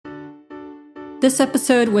This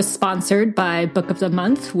episode was sponsored by Book of the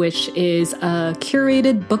Month, which is a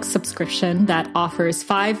curated book subscription that offers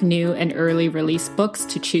 5 new and early release books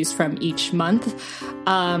to choose from each month.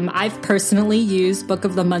 I've personally used Book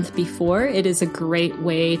of the Month before. It is a great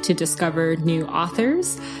way to discover new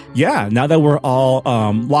authors. Yeah, now that we're all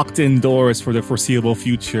locked indoors for the foreseeable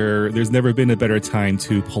future, there's never been a better time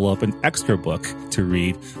to pull up an extra book to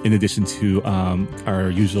read in addition to our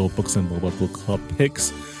usual Books and Boba Book Club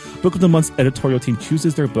picks. Book of the Month's editorial team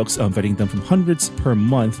chooses their books, vetting them from hundreds per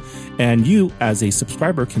month, and you, as a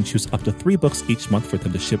subscriber, can choose up to 3 books each month for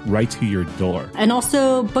them to ship right to your door. And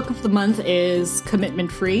also, Book of the Month is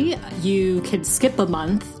commitment-free. You can skip a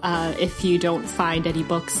month if you don't find any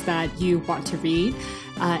books that you want to read,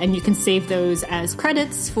 and you can save those as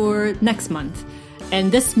credits for next month.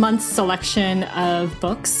 And this month's selection of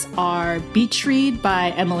books are Beach Read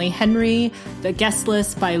by Emily Henry, The Guest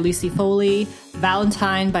List by Lucy Foley,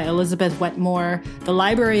 Valentine by Elizabeth Wetmore, The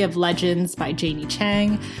Library of Legends by Janie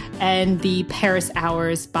Chang, and The Paris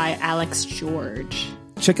Hours by Alex George.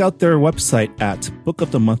 Check out their website at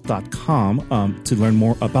bookofthemonth.com to learn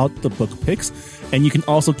more about the book picks. And you can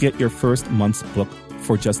also get your first month's book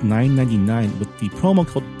for just $9.99 with the promo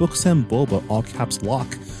code BooksandBoba, all caps lock.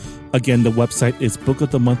 Again, the website is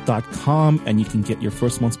bookofthemonth.com, and you can get your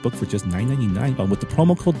first month's book for just $9.99 with the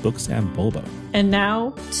promo code BooksandBoba. And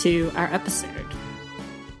now to our episode.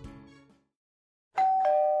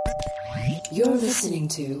 You're listening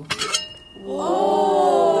to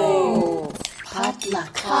Whoa!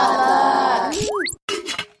 Potluck.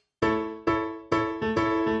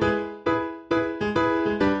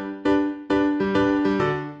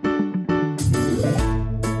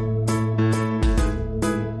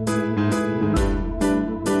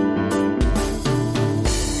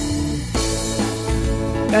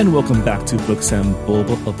 And welcome back to Books and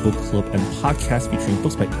Boba, a book club and podcast featuring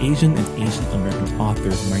books by Asian and Asian American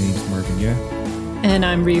authors. My name is Marvin Yeh. And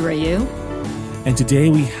I'm Rira Yu. And today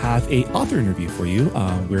we have a author interview for you.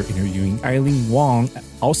 We're interviewing Eileen Wong,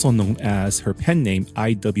 also known as her pen name,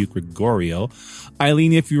 I.W. Gregorio.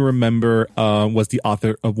 Eileen, if you remember, was the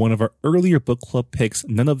author of one of our earlier book club picks,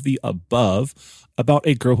 None of the Above, about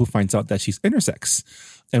a girl who finds out that she's intersex.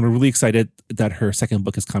 And we're really excited that her second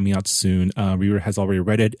book is coming out soon. Rira has already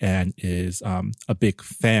read it and is a big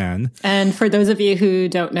fan. And for those of you who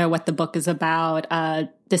don't know what the book is about,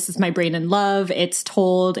 This Is My Brain in Love. It's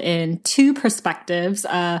told in 2 perspectives.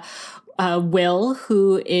 Will,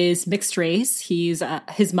 who is mixed race,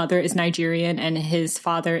 his mother is Nigerian and his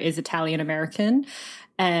father is Italian American,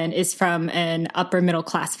 and is from an upper middle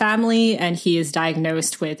class family, and he is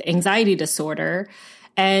diagnosed with anxiety disorder.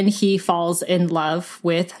 And he falls in love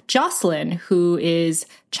with Jocelyn, who is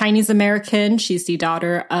Chinese American. She's the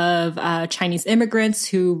daughter of Chinese immigrants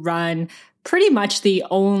who run pretty much the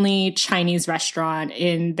only Chinese restaurant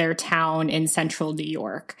in their town in central New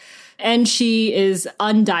York. And she is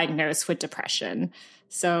undiagnosed with depression.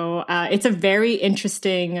 So it's a very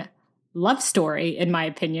interesting love story, in my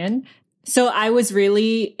opinion. So I was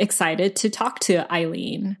really excited to talk to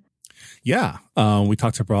Eileen. Yeah, we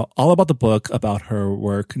talked about all about the book, about her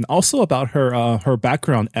work, and also about her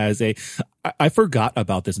background as a. I forgot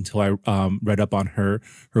about this until I read up on her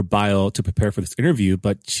bio to prepare for this interview.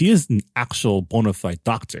 But she is an actual bona fide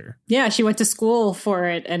doctor. Yeah, she went to school for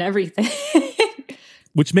it and everything,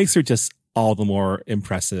 which makes her just all the more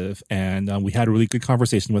impressive. And we had a really good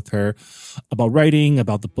conversation with her about writing,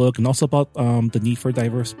 about the book, and also about the need for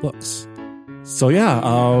diverse books. So yeah,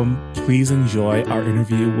 please enjoy our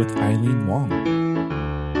interview with Eileen Wong.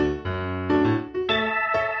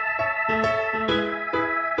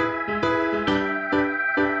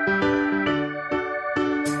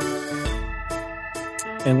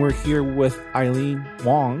 And we're here with Eileen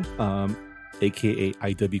Wong, aka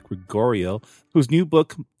I.W. Gregorio, whose new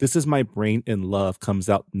book, This Is My Brain in Love, comes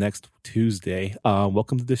out next Tuesday.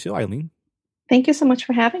 Welcome to the show, Eileen. Thank you so much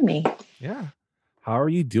for having me. Yeah. How are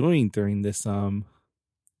you doing during this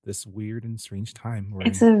this weird and strange time?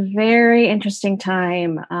 It's a very interesting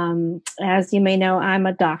time. As you may know, I'm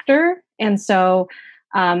a doctor, and so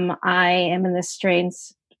I am in this strange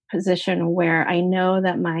position where I know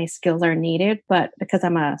that my skills are needed, but because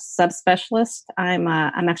I'm a subspecialist, I'm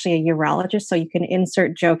actually a urologist, so you can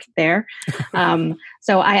insert joke there.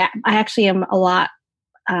 So I actually am a lot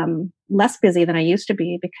less busy than I used to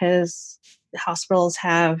be because hospitals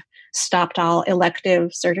have stopped all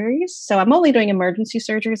elective surgeries. So I'm only doing emergency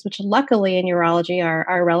surgeries, which luckily in urology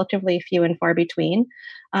are relatively few and far between.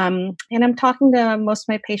 And I'm talking to most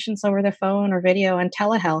of my patients over the phone or video and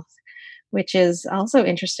telehealth, which is also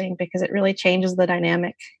interesting because it really changes the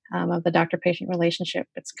dynamic of the doctor-patient relationship.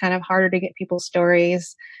 It's kind of harder to get people's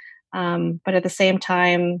stories But at the same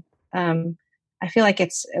time, I feel like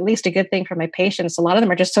it's at least a good thing for my patients. A lot of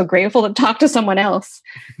them are just so grateful to talk to someone else,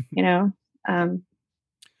 you know?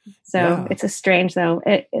 So it's a strange though.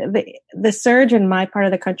 The surge in my part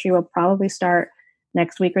of the country will probably start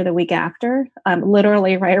next week or the week after,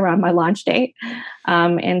 literally right around my launch date.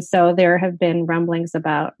 And so there have been rumblings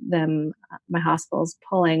about them, my hospitals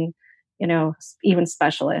pulling, even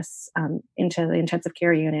specialists into the intensive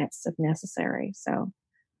care units if necessary. So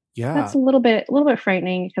that's a little bit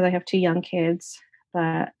frightening because I have 2 young kids,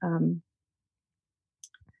 but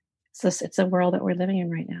it's a world that we're living in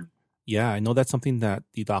right now. Yeah, I know that's something that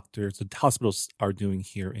the hospitals are doing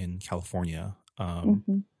here in California.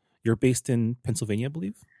 You're based in Pennsylvania, I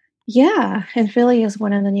believe? Yeah, and Philly is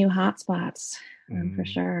one of the new hotspots for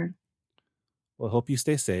sure. Well, I hope you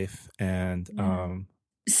stay safe. And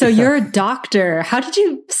so you're a doctor. How did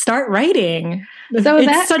you start writing? So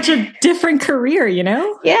it's such a different career,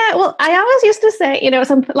 Yeah, well, I always used to say,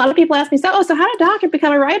 a lot of people ask me, so how did a doctor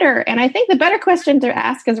become a writer? And I think the better question to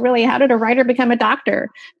ask is really, how did a writer become a doctor?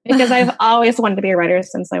 Because I've always wanted to be a writer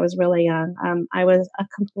since I was really young. I was a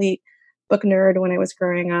complete book nerd when I was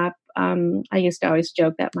growing up. I used to always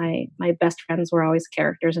joke that my best friends were always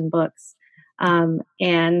characters in books.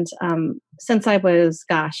 And since I was,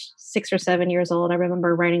 6 or 7 years old, I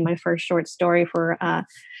remember writing my first short story for a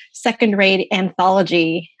second-rate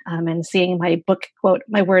anthology and seeing my book, quote,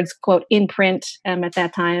 my words, quote, in print at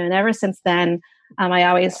that time. And ever since then, I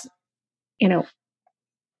always,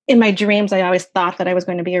 in my dreams, I always thought that I was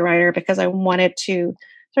going to be a writer because I wanted to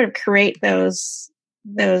sort of create those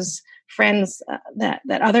friends that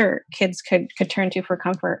other kids could turn to for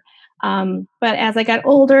comfort. But as I got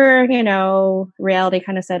older, reality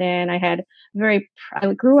kind of set in. I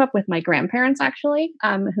grew up with my grandparents actually,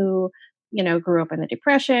 who, grew up in the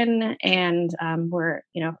Depression and were,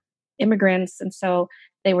 immigrants. And so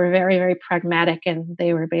they were very, very pragmatic, and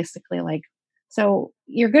they were basically like, so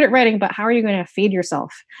you're good at writing, but how are you going to feed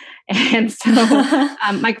yourself? And so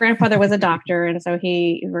my grandfather was a doctor. And so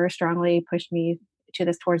he very strongly pushed me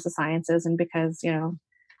towards the sciences. And because,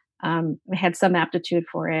 I had some aptitude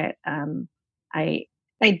for it, I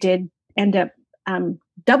did end up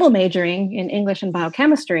double majoring in English and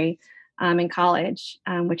biochemistry in college,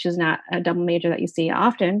 which is not a double major that you see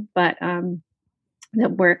often, but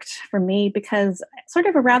that worked for me because sort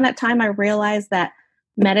of around that time I realized that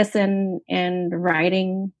medicine and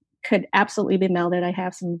writing could absolutely be melded. I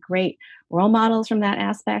have some great role models from that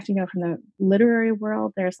aspect, from the literary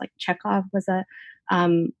world. There's like Chekhov was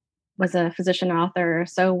a physician author.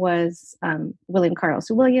 So was William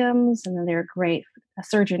Carlos Williams. And then there are great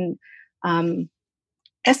surgeon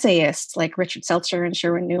essayists like Richard Seltzer and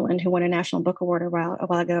Sherwin Nuland, who won a National Book Award a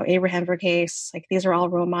while ago. Abraham Verghese. Like these are all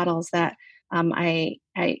role models that I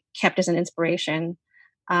kept as an inspiration.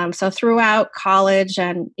 So throughout college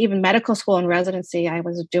and even medical school and residency, I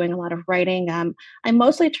was doing a lot of writing. I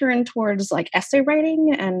mostly turned towards like essay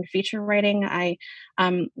writing and feature writing. I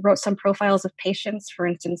wrote some profiles of patients, for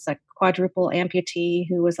instance, a quadruple amputee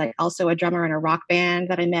who was like also a drummer in a rock band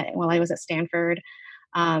that I met while I was at Stanford.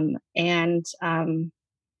 And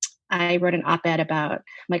I wrote an op-ed about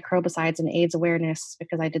microbicides and AIDS awareness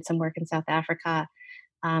because I did some work in South Africa.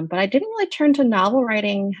 But I didn't really turn to novel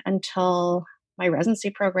writing until my residency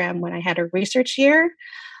program when I had a research year.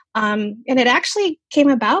 And it actually came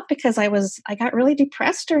about because I got really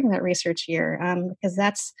depressed during that research year because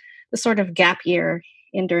that's the sort of gap year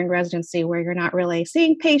during residency where you're not really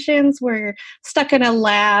seeing patients, where you're stuck in a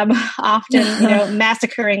lab, often,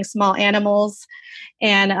 massacring small animals.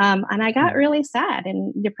 And I got really sad.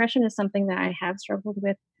 And depression is something that I have struggled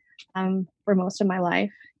with for most of my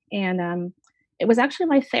life. And it was actually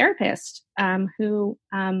my therapist who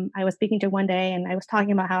I was speaking to one day, and I was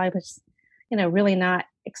talking about how I was, really not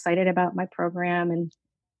excited about my program. And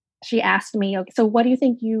she asked me, okay, so what do you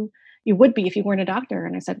think you would be if you weren't a doctor?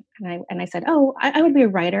 And I said, oh, I would be a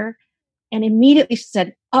writer. And immediately she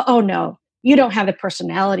said, oh no, you don't have the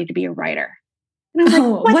personality to be a writer. And I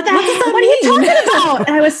was like, what are you talking about?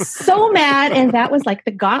 And I was so mad. And that was like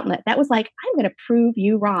the gauntlet. That was like, I'm going to prove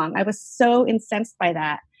you wrong. I was so incensed by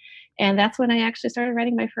that. And that's when I actually started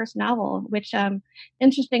writing my first novel, which,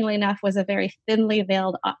 interestingly enough, was a very thinly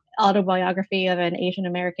veiled autobiography of an Asian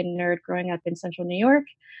American nerd growing up in Central New York.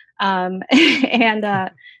 That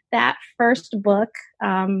first book,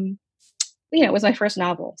 it was my first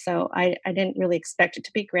novel. So I didn't really expect it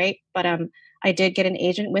to be great, but I did get an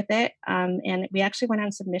agent with it. And we actually went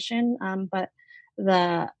on submission, but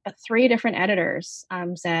the 3 different editors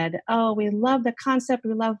said, oh, we love the concept,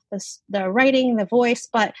 we love the writing, the voice,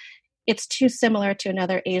 but it's too similar to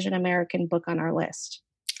another Asian American book on our list.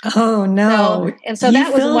 Oh no! So you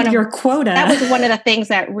that was one of your quota. That was one of the things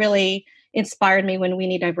that really inspired me when We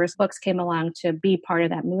Need Diverse Books came along to be part of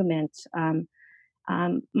that movement.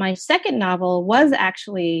 My second novel was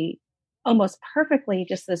actually almost perfectly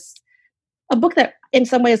just a book that in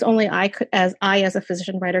some ways only I as a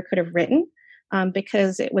physician writer could have written,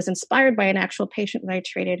 because it was inspired by an actual patient that I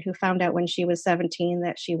treated who found out when she was 17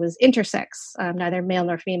 that she was intersex, neither male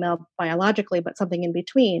nor female biologically, but something in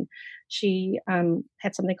between. She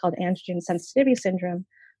had something called androgen sensitivity syndrome,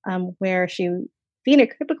 where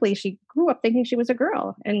phenotypically she grew up thinking she was a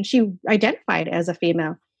girl and she identified as a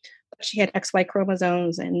female. But she had XY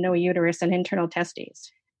chromosomes and no uterus and internal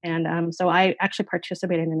testes. And so I actually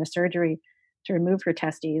participated in a surgery to remove her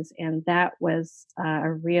testes. And that was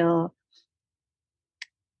a real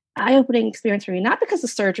eye-opening experience for me, not because of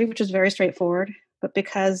surgery, which was very straightforward, but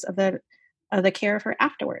because of the care of her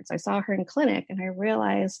afterwards. I saw her in clinic and I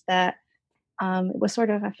realized that it was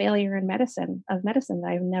sort of a failure in medicine that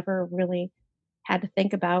I've never really had to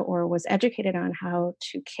think about or was educated on how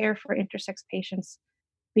to care for intersex patients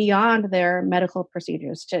beyond their medical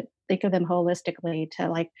procedures, to think of them holistically, to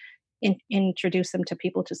like introduce them to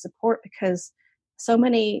people to support, because so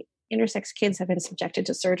many intersex kids have been subjected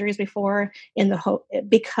to surgeries before in the hope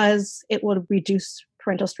because it would reduce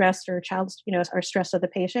parental stress or child's, or stress of the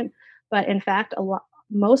patient. But in fact,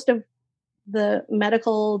 most of the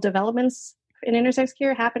medical developments in intersex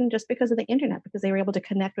care happened just because of the internet, because they were able to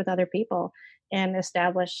connect with other people and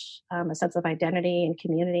establish a sense of identity and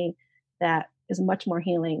community that is much more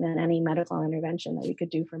healing than any medical intervention that we could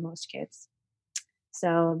do for most kids.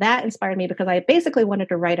 So that inspired me because I basically wanted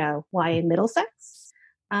to write a YA middle sex.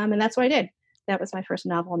 And that's what I did. That was my first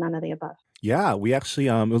novel, None of the Above. Yeah, we actually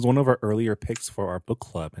it was one of our earlier picks for our book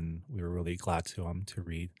club, and we were really glad to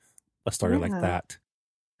read a story like that.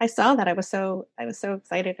 I saw that. I was so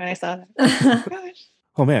excited when I saw that.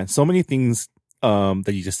 Oh man, so many things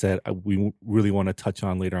that you just said we really want to touch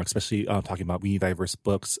on later on, especially talking about We Need Diverse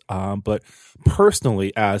Books. But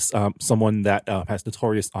personally, as someone that has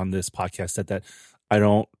Notorious on this podcast said that I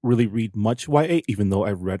don't really read much YA, even though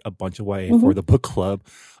I read a bunch of YA for the book club.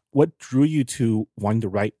 What drew you to wanting to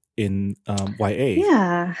write in YA?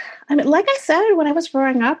 Yeah, I mean, like I said, when I was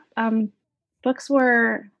growing up, books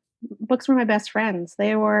were my best friends.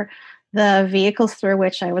 They were the vehicles through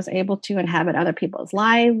which I was able to inhabit other people's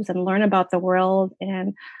lives and learn about the world.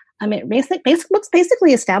 And I mean, books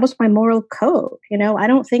basically established my moral code. I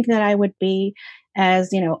don't think that I would be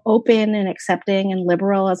as, open and accepting and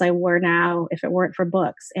liberal as I were now if it weren't for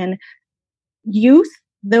books. And youth,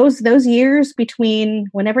 those years between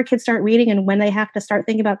whenever kids start reading and when they have to start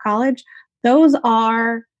thinking about college, those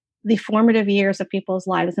are the formative years of people's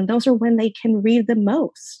lives, and those are when they can read the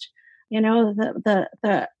most. I'm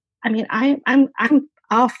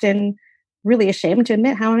often really ashamed to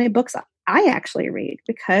admit how many books I actually read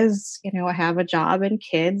because I have a job and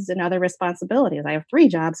kids and other responsibilities. I have 3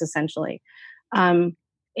 jobs essentially, but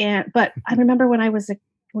I remember when I was a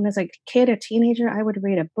kid, a teenager, I would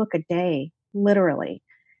read a book a day, literally,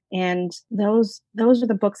 and those are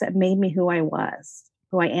the books that made me who I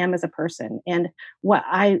am as a person. And what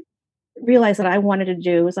I realized that I wanted to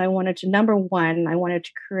do is I wanted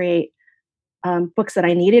to create books that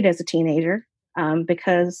I needed as a teenager,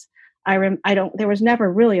 because there was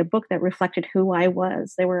never really a book that reflected who I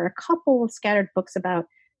was. There were a couple of scattered books about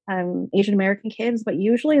Asian American kids, but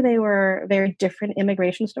usually they were very different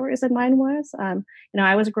immigration stories than mine was.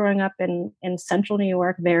 I was growing up in central New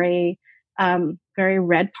York, very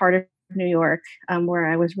red part of New York, where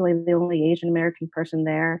I was really the only Asian American person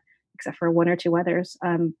there, except for 1 or 2 others.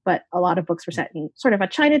 But a lot of books were set in sort of a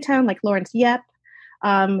Chinatown, like Lawrence Yep.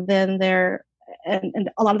 Then and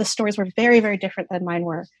a lot of the stories were very, very different than mine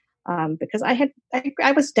were, because I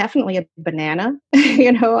was definitely a banana.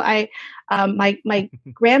 My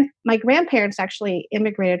grandparents actually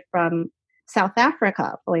immigrated from South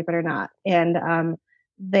Africa, believe it or not, and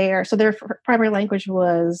their primary language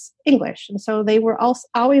was English, and so they were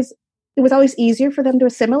always it was always easier for them to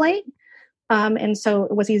assimilate, and so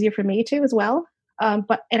it was easier for me too as well.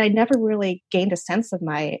 But I never really gained a sense of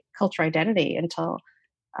my cultural identity until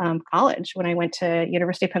college, when I went to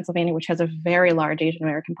University of Pennsylvania, which has a very large Asian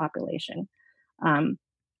American population.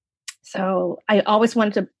 So I always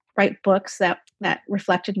wanted to write books that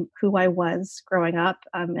reflected who I was growing up.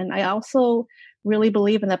 And I also really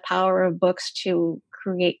believe in the power of books to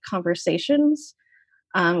create conversations,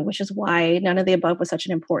 which is why None of the Above was such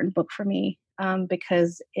an important book for me,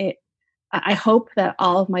 because it I hope that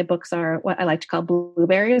all of my books are what I like to call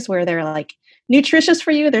blueberries, where they're like nutritious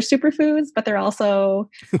for you. They're superfoods, but they're also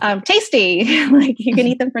tasty. Like you can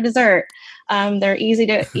eat them for dessert. They're easy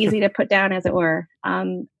to put down, as it were,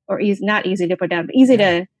 or not easy to put down, but easy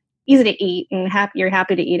to eat, and you're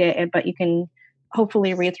happy to eat it. But you can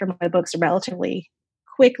hopefully read through my books relatively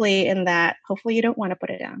quickly, in that hopefully you don't want to put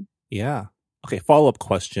it down. Yeah. Okay. Follow-up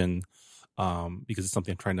question, because it's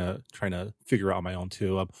something I'm trying to figure out on my own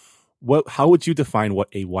too. How would you define what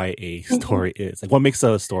a YA story is? Like, what makes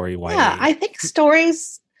a story YA? Yeah, I think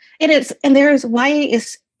stories, it is, and there's YA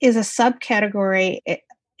is a subcategory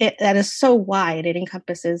that is so wide. It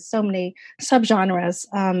encompasses so many subgenres.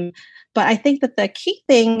 But I think that the key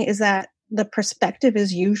thing is that the perspective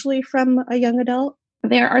is usually from a young adult.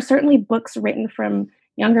 There are certainly books written from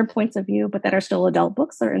younger points of view, but that are still adult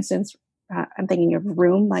books. For instance, I'm thinking of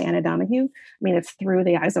Room by Anna Donoghue. I mean, it's through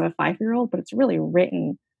the eyes of a 5-year-old, but it's really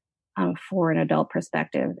written for an adult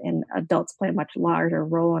perspective, and adults play a much larger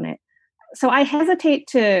role in it. So I hesitate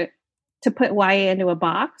to put YA into a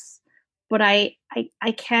box, but I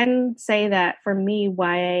can say that for me,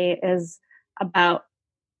 YA is about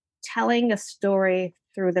telling a story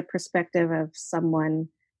through the perspective of someone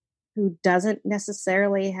who doesn't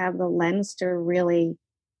necessarily have the lens to really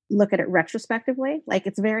look at it retrospectively. Like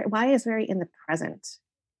YA is very in the present.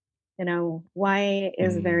 YA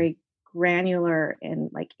is very granular and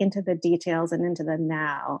like into the details and into the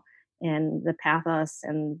now and the pathos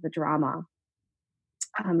and the drama.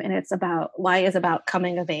 And YA is about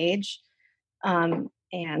coming of age, and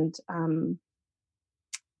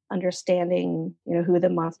understanding, who the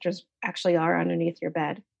monsters actually are underneath your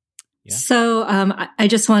bed. Yeah. So I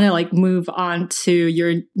just want to move on to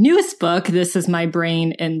your newest book, This Is My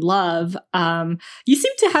Brain in Love. You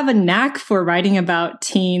seem to have a knack for writing about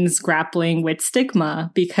teens grappling with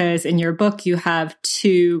stigma, because in your book you have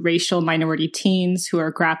 2 racial minority teens who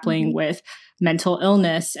are grappling with mental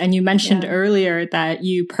illness. And you mentioned earlier that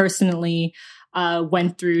you personally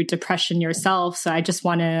went through depression yourself. So I just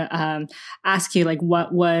want to ask you,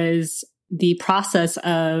 what was the process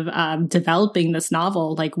of developing this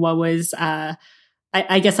novel? What was, I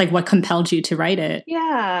guess, what compelled you to write it?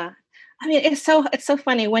 Yeah. I mean, it's so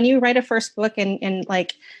funny when you write a first book, and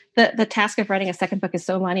the task of writing a second book is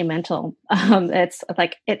so monumental. It's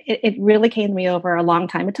like, it really came to me over a long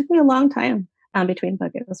time. It took me a long time between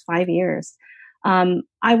books. It was 5 years.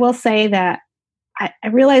 I will say that I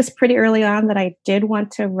realized pretty early on that I did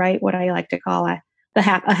want to write what I like to call a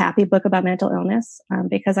happy book about mental illness,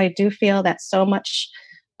 because I do feel that so much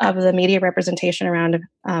of the media representation around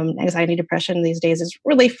anxiety, depression these days is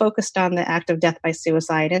really focused on the act of death by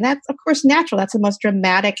suicide. And that's, of course, natural. That's the most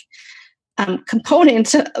dramatic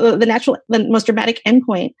component, the most dramatic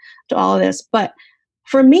endpoint to all of this. But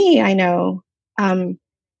for me, I know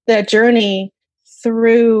the journey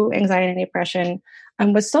through anxiety and depression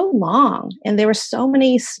was so long, and there were so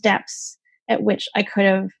many steps at which I could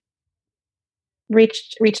have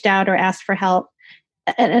reached out or asked for help.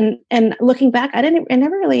 And looking back, I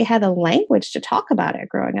never really had the language to talk about it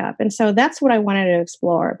growing up. And so that's what I wanted to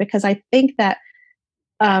explore, because I think that,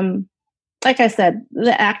 like I said,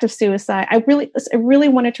 the act of suicide, I really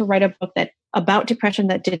wanted to write a book about depression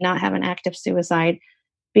that did not have an act of suicide,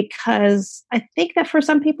 because I think that for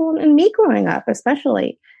some people, and me growing up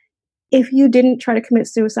especially, if you didn't try to commit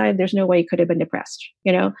suicide, there's no way you could have been depressed.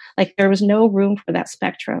 There was no room for that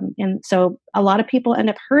spectrum. And so a lot of people end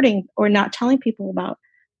up hurting or not telling people about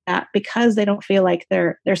that because they don't feel like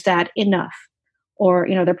they're sad enough, or,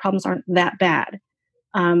 their problems aren't that bad.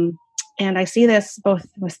 And I see this both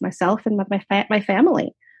with myself and my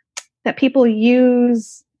family, that people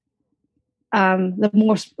use the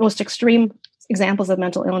most extreme examples of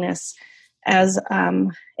mental illness as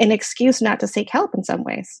an excuse not to seek help in some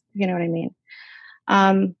ways. You know what I mean?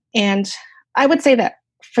 And I would say that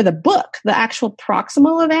for the book, the actual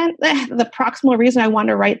proximal event, the proximal reason I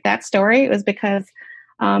wanted to write that story was because,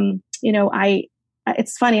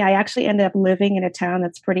 it's funny, I actually ended up living in a town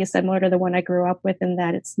that's pretty similar to the one I grew up with, in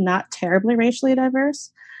that it's not terribly racially diverse.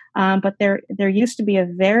 But there used to be a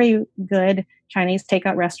very good Chinese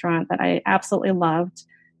takeout restaurant that I absolutely loved.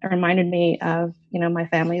 It reminded me of, my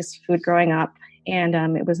family's food growing up. And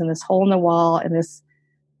it was in this hole in the wall in this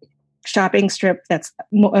shopping strip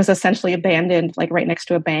was essentially abandoned, right next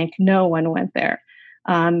to a bank. No one went there.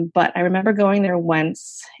 But I remember going there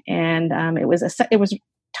once, and it was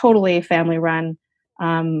totally family run,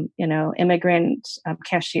 immigrant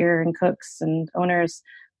cashier and cooks and owners.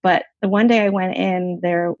 But the one day I went in,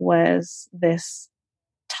 there was this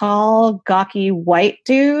tall, gawky white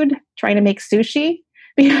dude trying to make sushi.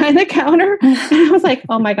 behind the counter. And I was like,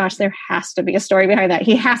 oh my gosh, there has to be a story behind that.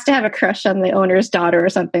 He has to have a crush on the owner's daughter or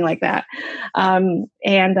something like that. And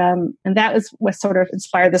that was what sort of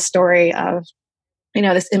inspired the story of,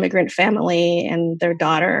 this immigrant family and their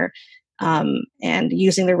daughter, and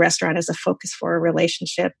using the restaurant as a focus for a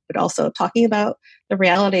relationship, but also talking about the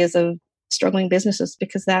realities of struggling businesses,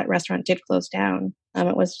 because that restaurant did close down.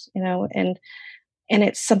 It was, and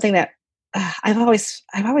it's something that I've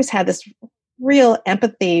always had this real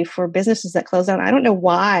empathy for businesses that close down. I don't know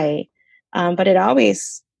why, but it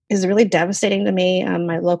always is really devastating to me.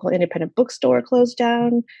 My local independent bookstore closed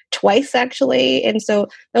down twice, actually. And so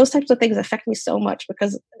those types of things affect me so much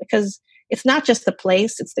because it's not just the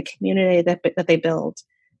place, it's the community that they build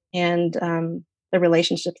and the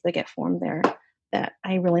relationships that get formed there that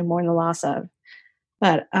I really mourn the loss of.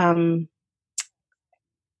 But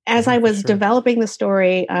as I was developing the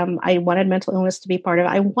story, I wanted mental illness to be part of it.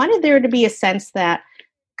 I wanted there to be a sense that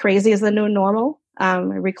crazy is the new normal.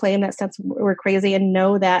 Reclaim that sense we're crazy and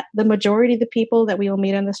know that the majority of the people that we will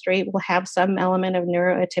meet on the street will have some element of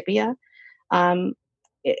neuroatypia.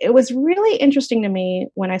 It was really interesting to me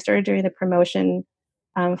when I started doing the promotion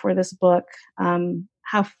for this book,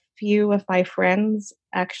 how few of my friends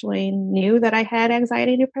actually knew that I had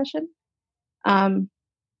anxiety and depression.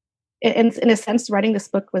 In a sense, writing this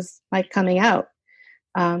book was like coming out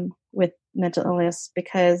with mental illness,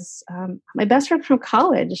 because my best friend from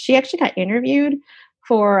college, she actually got interviewed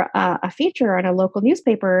for a feature on a local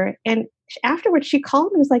newspaper. And afterwards she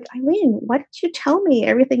called me and was like, Eileen, why didn't you tell me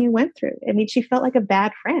everything you went through? I mean, she felt like a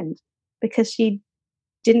bad friend because she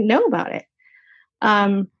didn't know about it.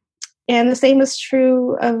 And the same is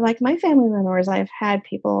true of like my family members. I've had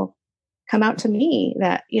people come out to me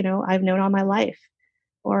that, I've known all my life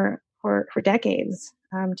or for decades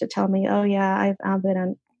to tell me, oh yeah, I've been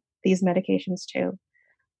on these medications too.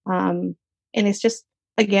 And it's just,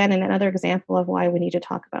 again, another example of why we need to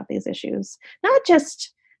talk about these issues. Not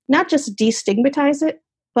just destigmatize it,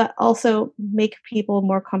 but also make people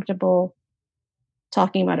more comfortable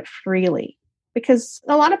talking about it freely. Because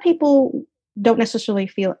a lot of people don't necessarily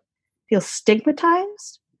feel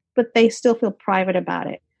stigmatized, but they still feel private about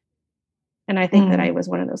it. And I think that I was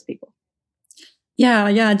one of those people.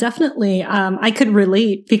 Yeah, definitely. I could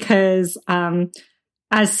relate because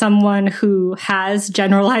as someone who has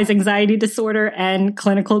generalized anxiety disorder and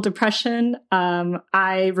clinical depression,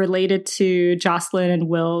 I related to Jocelyn and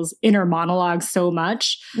Will's inner monologue so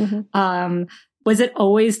much. Mm-hmm. Was it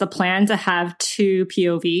always the plan to have two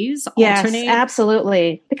POVs alternate? Yes,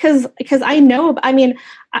 absolutely. Because I know,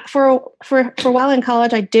 for a while in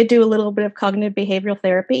college, I did do a little bit of cognitive behavioral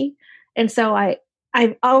therapy. And so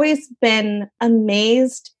I've always been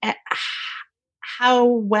amazed at how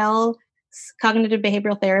well cognitive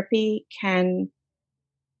behavioral therapy can,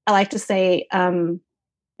 I like to say,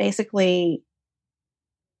 basically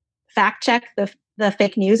fact check the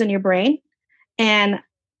fake news in your brain. And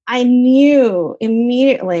I knew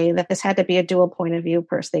immediately that this had to be a dual point of view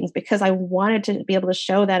per things, because I wanted to be able to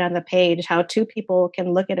show that on the page, how two people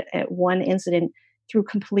can look at one incident through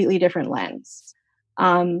completely different lens.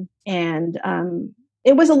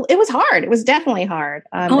 It was hard. It was definitely hard.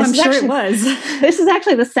 I'm sure it was. This is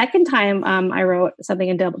actually the second time I wrote something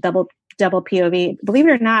in double POV. Believe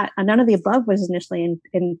it or not, none of the above was initially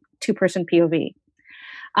in two-person POV.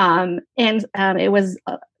 It was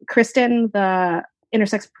Kristen, the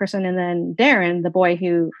intersex person, and then Darren, the boy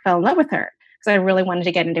who fell in love with her, because I really wanted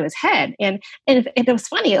to get into his head. And it was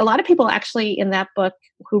funny. A lot of people actually in that book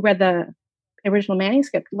who read the original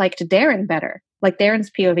manuscript liked Darren better, like Darren's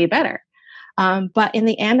POV better. But in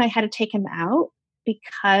the end, I had to take him out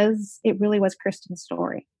because it really was Kristen's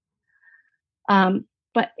story.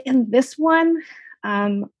 But in this one,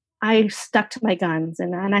 I stuck to my guns,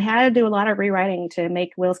 and I had to do a lot of rewriting to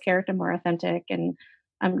make Will's character more authentic and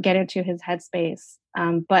get into his headspace.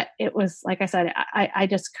 But it was, like I said, I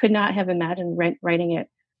just could not have imagined writing it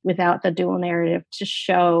without the dual narrative to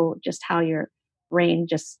show just how your brain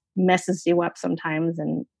just messes you up sometimes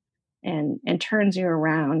and turns you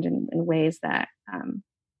around in ways that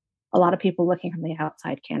a lot of people looking from the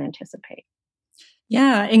outside can't anticipate.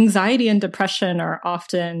 Yeah, anxiety and depression are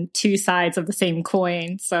often two sides of the same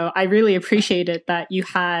coin. So I really appreciated that you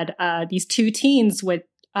had these two teens with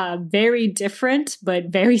very different but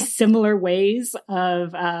very similar ways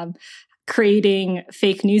of creating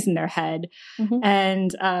fake news in their head. Mm-hmm.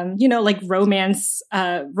 And, like romance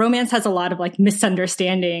has a lot of like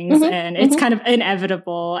misunderstandings, mm-hmm. and it's mm-hmm. kind of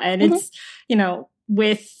inevitable. And mm-hmm. it's,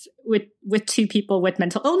 with two people with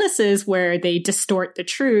mental illnesses where they distort the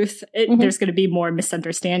truth, there's going to be more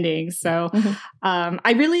misunderstandings. So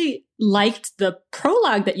I really liked the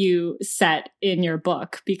prologue that you set in your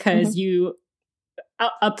book because you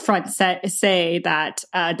upfront say that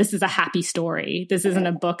this is a happy story. This isn't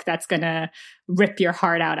a book that's going to rip your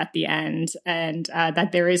heart out at the end, and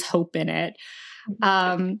that there is hope in it.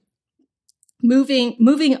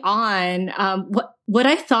 Moving on, what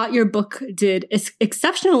I thought your book did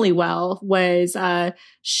exceptionally well was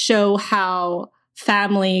show how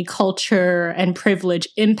family, culture, and privilege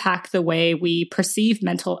impact the way we perceive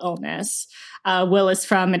mental illness. Will is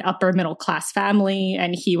from an upper middle class family,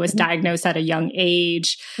 and he was diagnosed at a young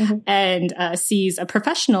age and sees a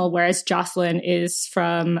professional, whereas Jocelyn is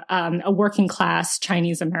from a working class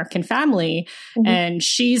Chinese American family, and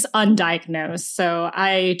she's undiagnosed. So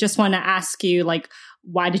I just want to ask you, like,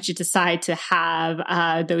 why did you decide to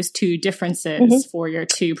have those two differences for your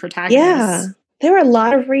two protagonists? Yeah, there are a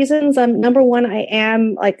lot of reasons. Number one, I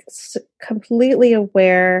am completely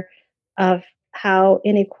aware of how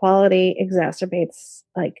inequality exacerbates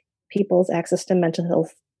people's access to mental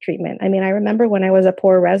health treatment. I mean, I remember when I was a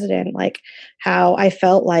poor resident, how I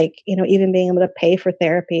felt even being able to pay for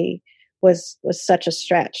therapy was such a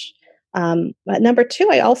stretch. But number two,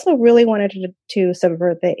 I also really wanted to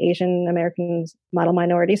subvert the Asian Americans model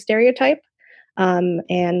minority stereotype. And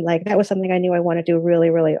that was something I knew I wanted to do really,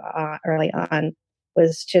 really early on,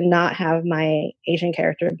 was to not have my Asian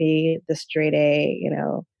character be the straight A,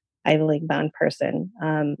 Ivy League bound person,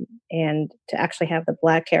 and to actually have the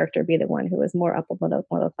Black character be the one who was more upper middle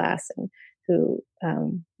class and who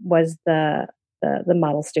was the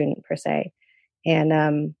model student per se.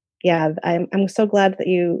 And I'm so glad that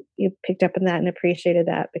you picked up on that and appreciated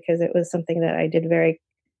that, because it was something that I did very,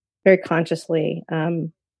 very consciously,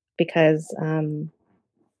 because I'm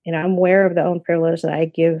aware of the own privilege that I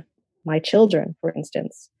give my children, for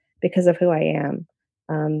instance, because of who I am.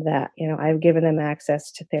 That I've given them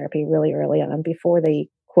access to therapy really early on before they,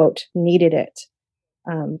 quote, needed it,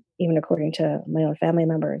 even according to my own family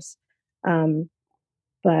members.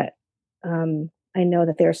 But I know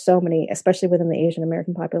that there are so many, especially within the Asian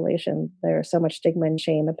American population, there's so much stigma and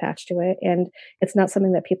shame attached to it, and it's not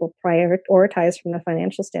something that people prioritize from a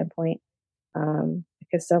financial standpoint,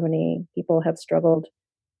 because so many people have struggled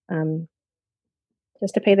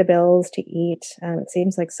just to pay the bills, to eat. It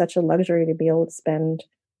seems like such a luxury to be able to spend,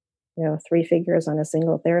 3 figures on a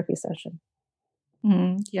single therapy session.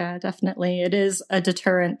 Yeah, definitely. It is a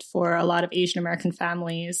deterrent for a lot of Asian American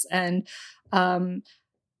families. And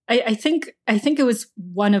I think it was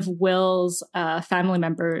one of Will's family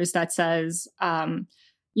members that says, in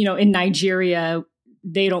Nigeria,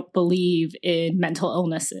 they don't believe in mental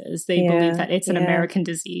illnesses. They believe that it's an American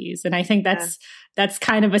disease. And I think that's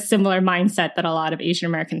kind of a similar mindset that a lot of Asian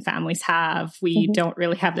American families have. We don't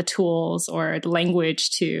really have the tools or the language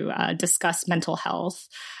to discuss mental health.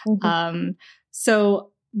 So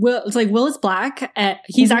Will is Black.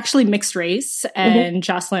 He's actually mixed race, and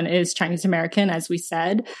Jocelyn is Chinese American, as we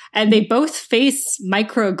said. And they both face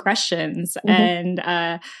microaggressions. And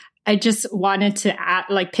I just wanted to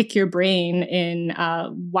pick your brain in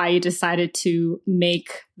why you decided to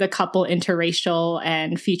make the couple interracial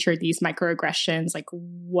and feature these microaggressions.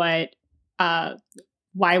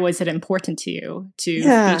 Why was it important to you to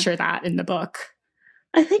feature that in the book?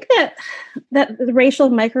 I think that the racial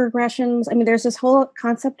microaggressions, there's this whole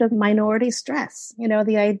concept of minority stress,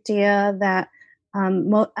 the idea that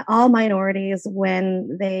all minorities,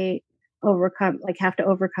 when they have to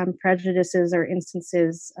overcome prejudices or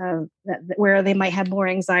instances of where they might have more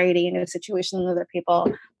anxiety in a situation than other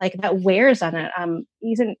people, that wears on it.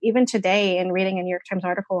 Even today, in reading a New York Times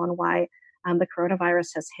article on why the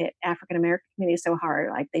coronavirus has hit African American communities so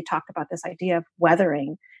hard, they talk about this idea of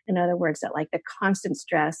weathering. In other words, that the constant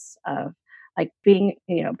stress of being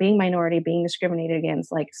minority, being discriminated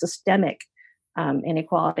against, systemic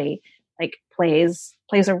inequality, plays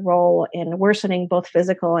a role in worsening both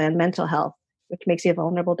physical and mental health, which makes you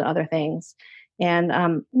vulnerable to other things. And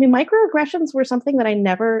microaggressions were something that I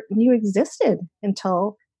never knew existed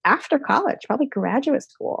until after college, probably graduate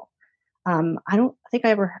school. I don't think I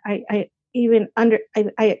ever. I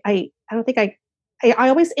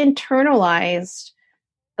always internalized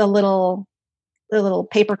the little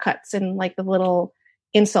paper cuts and the little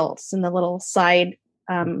insults and the little sideways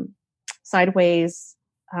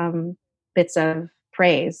bits of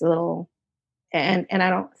praise, and I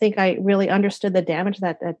don't think I really understood the damage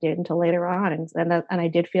that did until later on, and I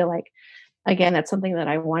did feel like, again, that's something that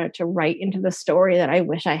I wanted to write into the story that I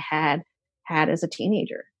wish I had as a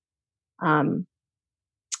teenager.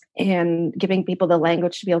 and giving people the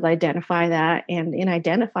language to be able to identify that. And in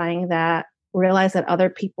identifying that, realize that other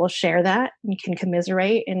people share that and can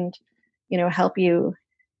commiserate and, help you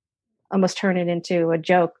almost turn it into a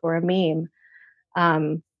joke or a meme.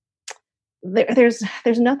 There's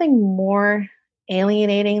nothing more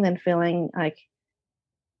alienating than feeling like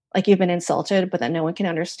you've been insulted, but that no one can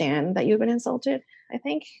understand that you've been insulted, I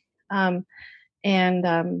think. That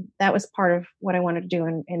was part of what I wanted to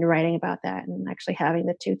do in writing about that, and actually having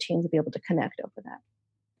the two teams be able to connect over that.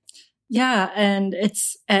 Yeah,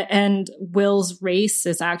 and Will's race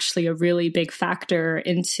is actually a really big factor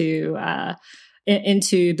into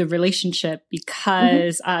the relationship,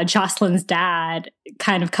 because Jocelyn's dad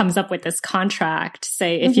kind of comes up with this contract,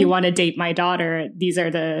 say, if you want to date my daughter, these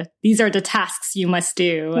are the tasks you must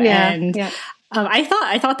do.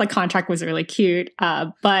 I thought the contract was really cute,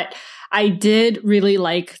 but I did really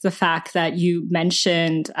like the fact that you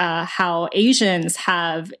mentioned how Asians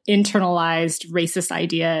have internalized racist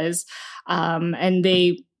ideas, and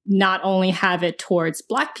they not only have it towards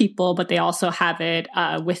Black people, but they also have it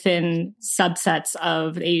within subsets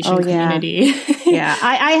of the Asian community. Yeah,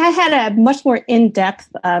 I had a much more in-depth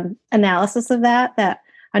analysis of that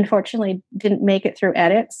unfortunately didn't make it through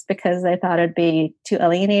edits because I thought it'd be too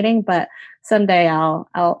alienating. But someday I'll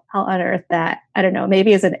unearth that. I don't know,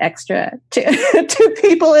 maybe as an extra to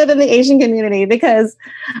people in the Asian community, because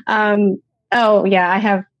I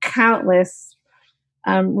have countless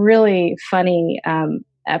really funny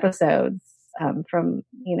episodes from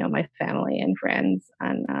my family and friends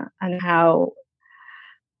on how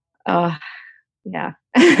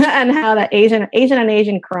and how that Asian on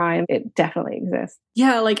Asian crime, it definitely exists.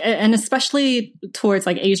 Yeah, and especially towards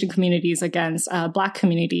Asian communities against Black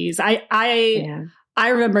communities. I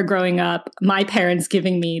remember growing up, my parents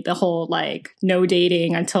giving me the whole no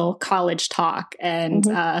dating until college talk, and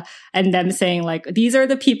them saying these are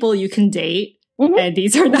the people you can date. And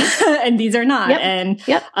these are not, and these are not.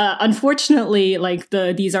 Unfortunately,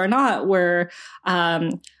 these are not were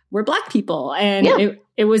Black people. And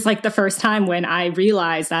it was the first time when I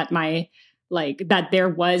realized that that there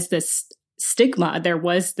was this stigma, there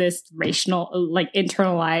was this racial,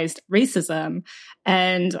 internalized racism.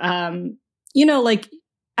 And,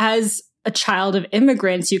 as a child of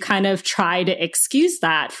immigrants, you kind of try to excuse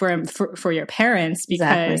that for your parents,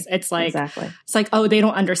 because it's oh, they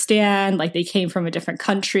don't understand, they came from a different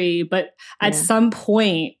country, but at some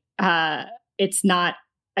point, it's not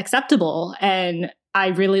acceptable. And I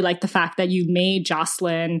really like the fact that you made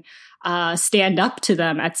Jocelyn stand up to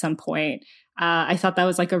them at some point. I thought that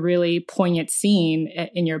was a really poignant scene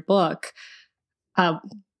in your book.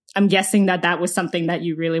 I'm guessing that was something that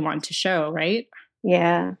you really wanted to show, right?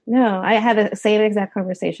 Yeah, no, I had the same exact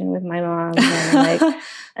conversation with my mom. And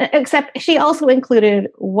except she also included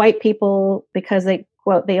white people because they,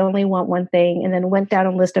 quote, they only want one thing, and then went down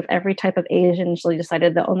a list of every type of Asian. She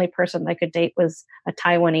decided the only person I could date was a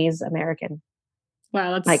Taiwanese American.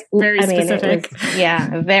 Wow, that's very specific.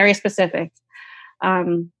 Very specific.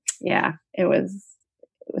 It was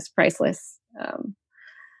priceless.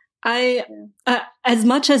 As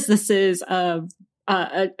much as this is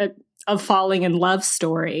a falling in love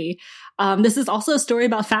story, this is also a story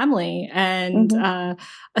about family, and a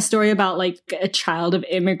story about a child of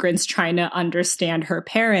immigrants trying to understand her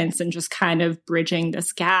parents and just kind of bridging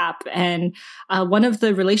this gap. And one of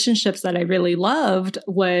the relationships that I really loved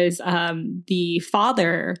was the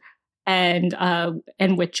father and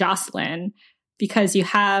with Jocelyn, because you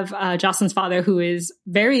have Jocelyn's father, who is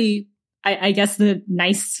very, I guess the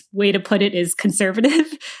nice way to put it is conservative,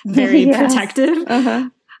 very protective.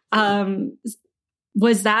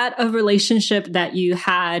 Was that a relationship that you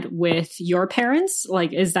had with your parents?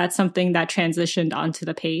 Is that something that transitioned onto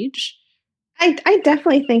the page? I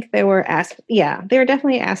definitely think there were there are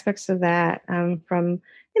definitely aspects of that from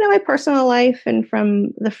my personal life and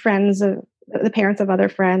from the parents of other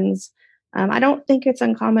friends. I don't think it's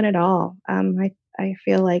uncommon at all. I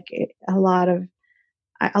feel like a lot of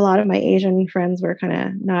my Asian friends were kind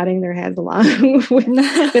of nodding their heads along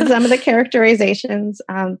with some of the characterizations,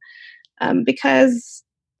 because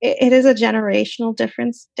it is a generational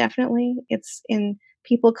difference. Definitely, it's in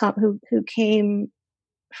people who came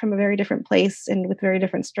from a very different place and with very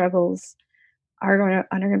different struggles are going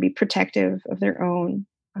to be protective of their own,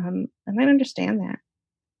 and I understand that.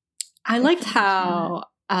 I liked how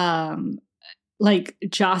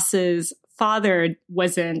Joss's father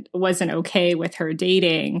wasn't okay with her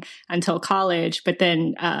dating until college, but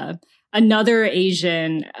then another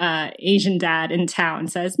Asian dad in town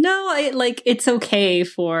says, no, it's okay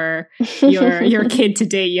for your kid to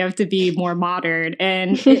date. You have to be more modern.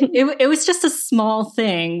 And it was just a small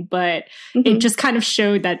thing, but it just kind of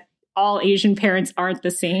showed that all Asian parents aren't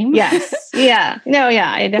the same. Yes. Yeah. No,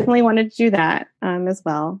 yeah. I definitely wanted to do that as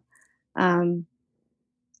well.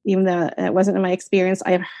 Even though it wasn't in my experience,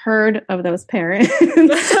 I have heard of those parents.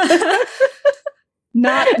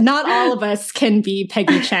 Not all of us can be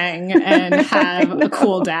Peggy Chang and have a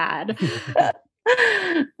cool dad.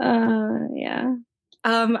 Yeah.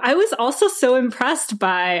 I was also so impressed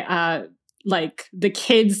by the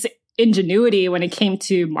kids' ingenuity when it came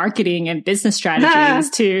to marketing and business strategies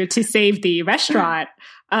to save the restaurant.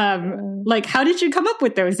 How did you come up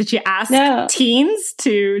with those? Did you ask teens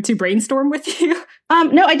to brainstorm with you?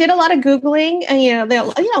 No, I did a lot of Googling, and there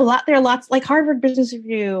are lots like Harvard Business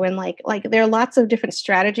Review, and like there are lots of different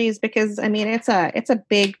strategies because I mean it's a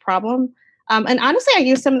big problem. And honestly, I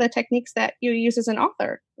use some of the techniques that you use as an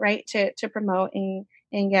author, right, to promote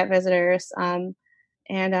and get visitors. I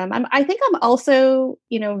think I'm also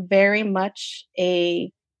very much a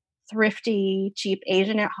thrifty, cheap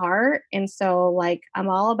Asian at heart. And so like, I'm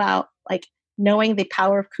all about like knowing the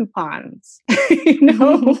power of coupons, even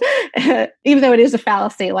though it is a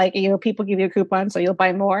fallacy, like, people give you a coupon, so you'll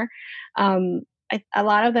buy more. A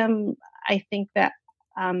lot of them, I think that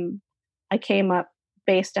I came up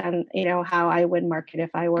based on, how I would market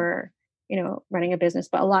if I were, running a business,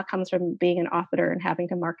 but a lot comes from being an author and having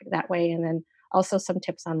to market that way. And then also some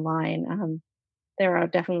tips online. There are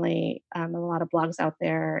definitely a lot of blogs out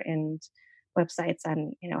there and websites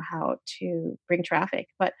on how to bring traffic,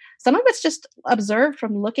 but some of it's just observed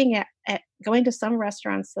from looking at going to some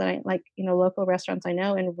restaurants that I like, local restaurants I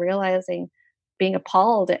know, and realizing, being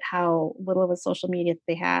appalled at how little of a social media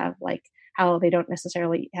they have, like how they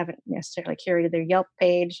haven't necessarily curated their Yelp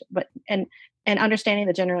page, but and understanding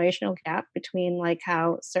the generational gap between like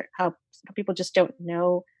how people just don't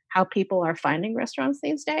know how people are finding restaurants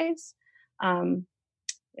these days.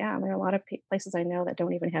 There are a lot of places I know that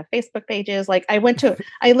don't even have Facebook pages. Like I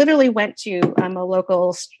literally went to a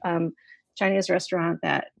local Chinese restaurant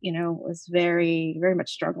that, was very, very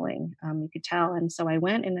much struggling. You could tell. And so I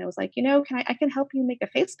went and I was like, I can help you make a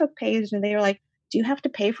Facebook page. And they were like, do you have to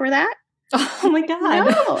pay for that? Oh my God.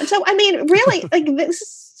 No. So, I mean, really, like this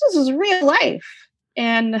is real life.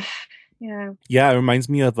 And yeah. Yeah. It reminds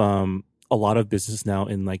me of a lot of business now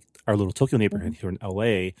in like our little Tokyo neighborhood here in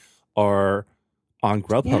LA are on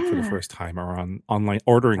Grubhub for the first time, or on online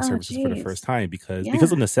ordering services for the first time because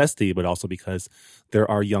of necessity, but also because there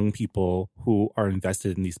are young people who are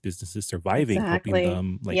invested in these businesses surviving, helping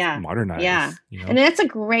them modernize. Yeah. And that's a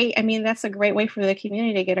great way for the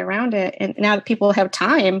community to get around it. And now that people have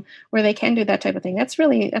time where they can do that type of thing, that's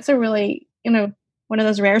a really, one of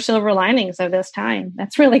those rare silver linings of this time.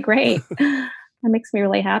 That's really great. That makes me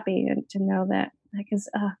really happy to know that, because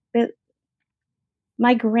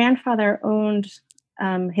my grandfather owned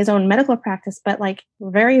his own medical practice, but like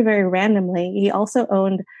very, very randomly, he also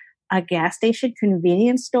owned a gas station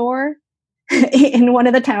convenience store in one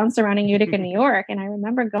of the towns surrounding Utica, New York. And I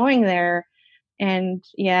remember going there and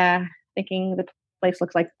thinking the place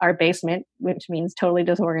looks like our basement, which means totally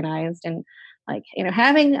disorganized, and like,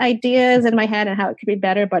 having ideas in my head and how it could be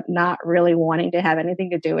better, but not really wanting to have anything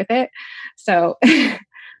to do with it. So,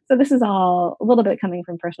 so this is all a little bit coming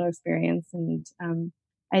from personal experience. And,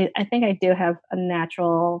 I think I do have a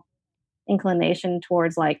natural inclination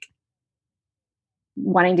towards like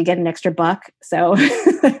wanting to get an extra buck. So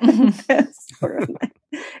sort of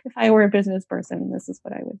if I were a business person, this is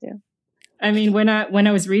what I would do. I mean, when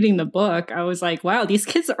I was reading the book, I was like, wow, these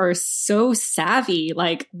kids are so savvy.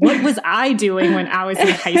 Like, what was I doing when I was in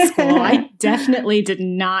high school? I definitely did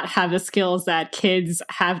not have the skills that kids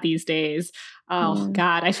have these days. Oh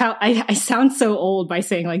God, I sound so old by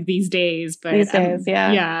saying like these days, but these days,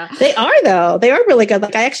 yeah, they are though. They are really good.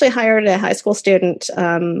 Like I actually hired a high school student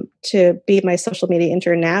to be my social media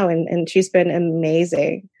intern now, and she's been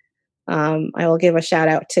amazing. I will give a shout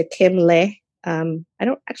out to Kim Le. I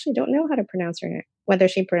don't know how to pronounce her name, whether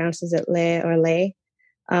she pronounces it Le or Lay.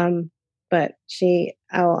 But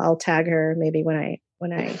I'll tag her maybe when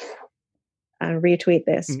I retweet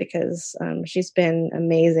this, because she's been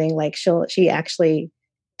amazing. Like she actually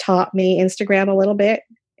taught me Instagram a little bit,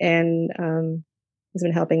 and has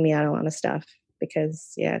been helping me out a lot of stuff,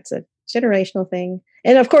 because it's a generational thing.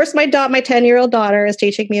 And of course, my 10-year-old daughter is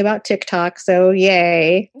teaching me about TikTok. So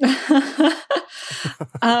yay.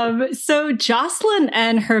 So Jocelyn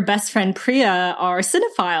and her best friend Priya are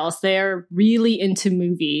cinephiles. They're really into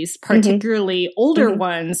movies, particularly older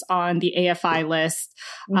ones on the AFI list.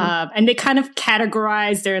 And they kind of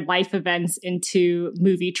categorize their life events into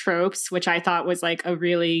movie tropes, which I thought was like a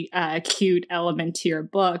really cute element to your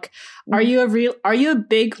book. Are you a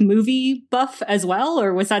big movie buff as well,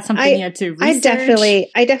 or was that something you had to research?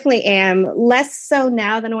 I definitely am. Less so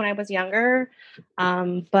now than when I was younger.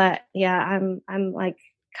 But yeah, I'm like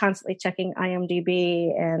constantly checking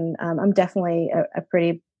IMDb, and I'm definitely a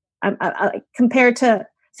pretty, compared to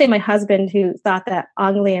say my husband who thought that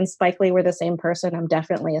Ang Lee and Spike Lee were the same person, I'm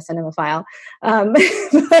definitely a cinemaphile.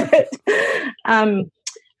 But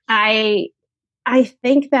I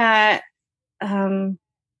think that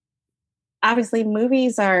obviously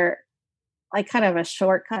movies are like kind of a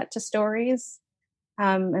shortcut to stories.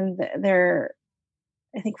 And they're,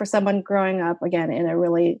 I think for someone growing up again in a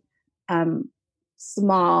really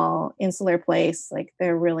small insular place, like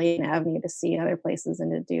they're really an avenue to see other places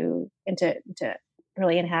and to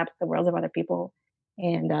really inhabit the worlds of other people.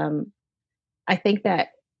 And I think that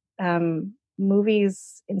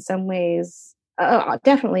movies in some ways,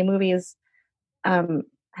 definitely movies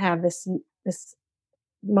have this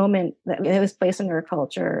moment, this place in our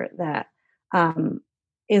culture that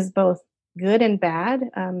is both good and bad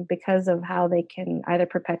because of how they can either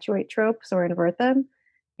perpetuate tropes or invert them.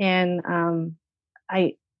 And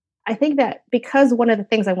I think that because one of the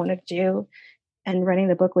things I wanted to do and writing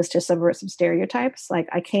the book was to subvert some stereotypes, like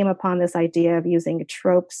I came upon this idea of using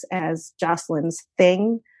tropes as Jocelyn's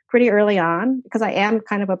thing pretty early on, because I am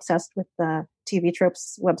kind of obsessed with the TV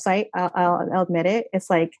tropes website. I'll admit it. It's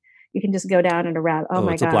like, you can just go down in a rabbit. Oh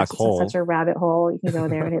my gosh, it's such a rabbit hole. You can go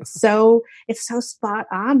there, and it's so spot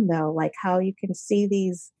on though. Like how you can see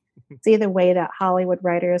the way that Hollywood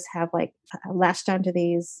writers have like latched onto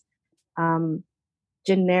these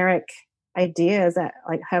generic ideas that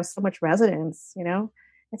like have so much resonance. You know,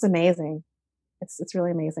 it's amazing. It's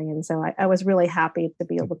really amazing. And so I was really happy to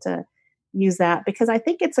be able to use that, because I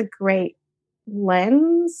think it's a great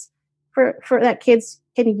lens for that kids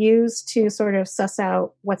can use to sort of suss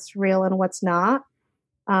out what's real and what's not,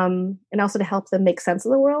 and also to help them make sense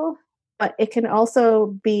of the world. But it can also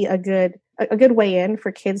be a good way in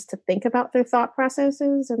for kids to think about their thought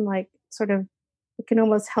processes, and like sort of it can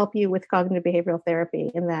almost help you with cognitive behavioral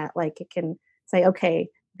therapy in that like it can say, okay,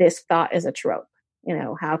 this thought is a trope. You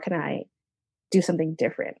know, how can I do something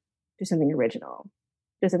different, do something original,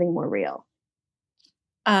 do something more real?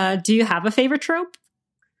 Do you have a favorite trope?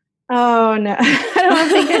 Oh no, I don't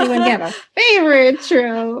think anyone can have a favorite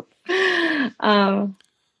trope.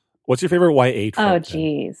 What's your favorite YA trope? Oh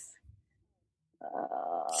geez.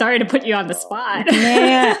 Sorry to put you on the spot.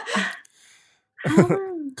 Yeah.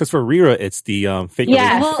 Because for Rira, it's the fake.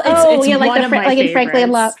 Yeah. Well, it's yeah, like in Frankly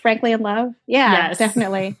in Love. Frankly in Love. Yeah, yes.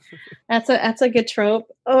 Definitely. That's a good trope.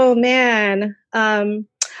 Oh man.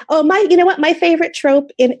 You know what? My favorite trope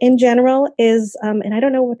in general is, and I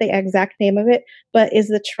don't know what the exact name of it, but is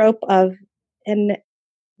the trope of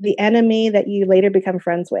the enemy that you later become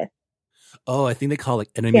friends with. Oh, I think they call it like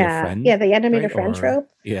enemy to friend. Yeah, the enemy to friend trope.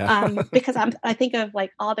 Yeah. Because I think of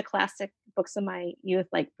like all the classic books of my youth,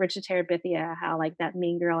 like Bridget Terabithia, how like that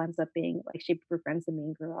mean girl ends up being like she befriends the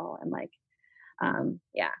mean girl, and like,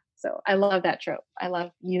 yeah. So I love that trope. I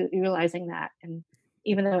love you realizing that, and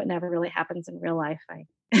even though it never really happens in real life, I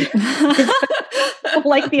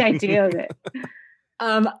like the idea of it.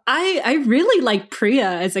 I really like Priya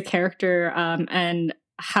as a character, and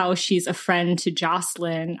how she's a friend to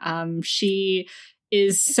Jocelyn. She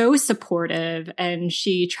is so supportive, and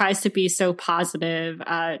she tries to be so positive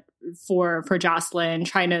for Jocelyn,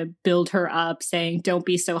 trying to build her up, saying, don't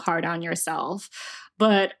be so hard on yourself.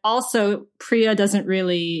 But also Priya doesn't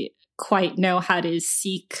really quite know how to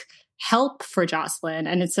seek help for Jocelyn,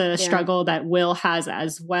 and it's a struggle that Will has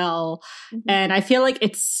as well. And I feel like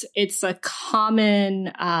it's a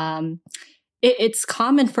common it's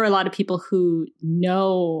common for a lot of people who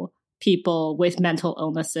know people with mental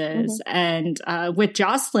illnesses. And with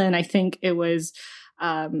Jocelyn, I think it was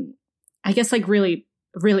I guess like really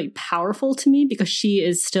really powerful to me because she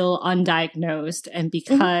is still undiagnosed, and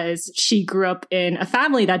because she grew up in a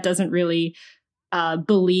family that doesn't really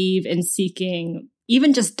believe in seeking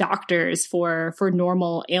even just doctors for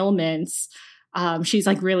normal ailments. She's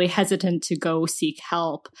like really hesitant to go seek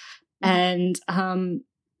help. And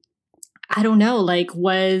I don't know, like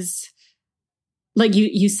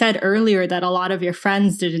you said earlier that a lot of your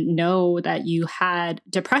friends didn't know that you had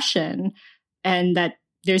depression, and that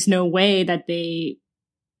there's no way that they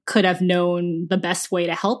could have known the best way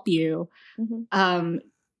to help you.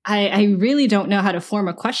 I really don't know how to form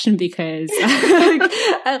a question because I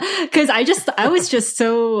was just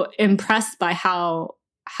so impressed by how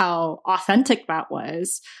authentic that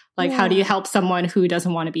was. Like, how do you help someone who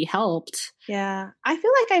doesn't want to be helped? Yeah, I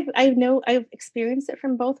feel like I've experienced it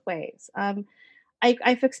from both ways. I've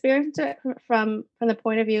experienced it from the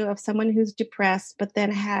point of view of someone who's depressed, but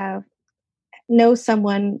then has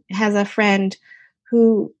a friend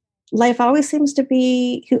whose life always seems to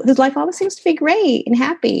be great and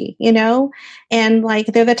happy, and like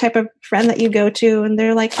they're the type of friend that you go to and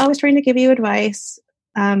they're like always trying to give you advice.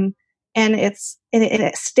 And it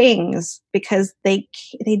stings because they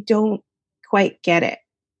don't quite get it,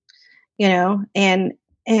 and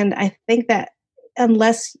I think that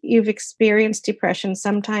unless you've experienced depression,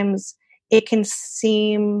 sometimes it can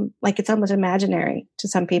seem like it's almost imaginary to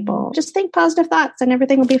some people. Just think positive thoughts and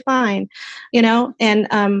everything will be fine, and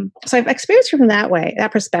so I've experienced it from that way,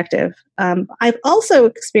 that perspective. I've also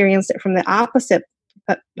experienced it from the opposite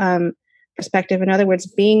perspective. In other words,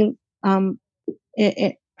 being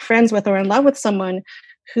friends with or in love with someone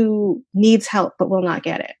who needs help but will not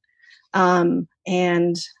get it. I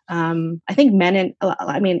think in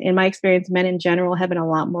my experience, men in general have been a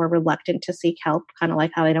lot more reluctant to seek help, kind of like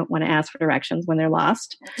how they don't want to ask for directions when they're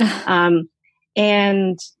lost.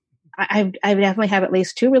 And I definitely have at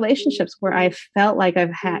least 2 relationships where I felt like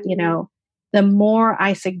I've had, the more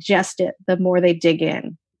I suggest it, the more they dig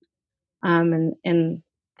in. And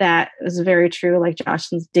that is very true. Like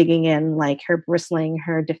Jocelyn's digging in, like her bristling,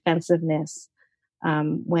 her defensiveness.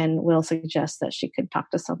 When Will suggests that she could talk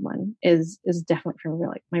to someone is definitely from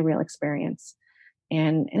my real experience.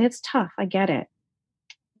 And it's tough. I get it.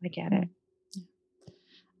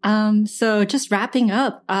 So just wrapping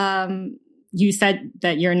up, you said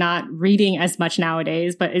that you're not reading as much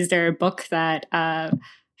nowadays, but is there a book that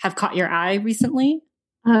have caught your eye recently?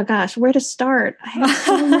 Oh gosh, where to start? I have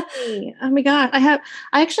so many. Oh my God. I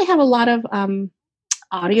actually have a lot of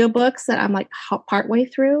audiobooks that I'm like partway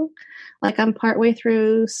through. Like I'm partway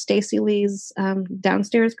through Stacey Lee's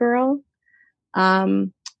Downstairs Girl.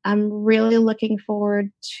 I'm really looking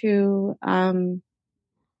forward to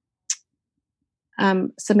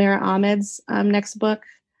Samira Ahmed's next book,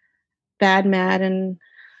 Bad, Mad, and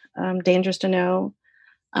Dangerous to Know.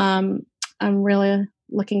 I'm really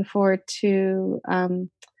looking forward to the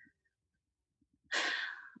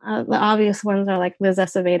obvious ones are like Liz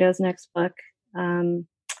Acevedo's next book. I'm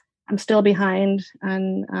still behind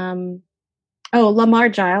on Lamar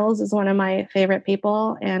Giles is one of my favorite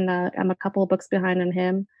people, and I'm a couple of books behind on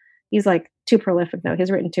him. He's like too prolific though.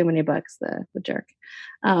 He's written too many books, the jerk.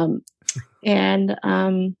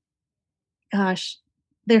 Gosh,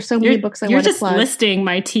 there's so many books I want to plug. You're just listing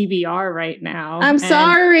my TBR right now. I'm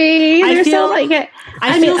sorry. I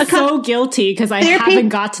feel so guilty because I haven't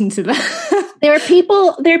gotten to that. There are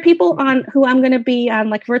people on who I'm going to be on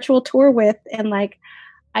like virtual tour with, and like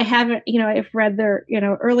I haven't, I've read their,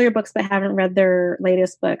 earlier books, but haven't read their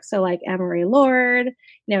latest books. So like Anne-Marie Lord,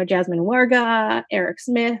 Jasmine Warga, Eric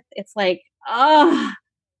Smith. It's like,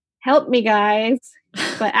 help me, guys.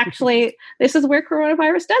 But actually, this is where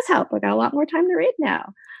coronavirus does help. I got a lot more time to read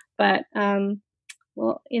now. But,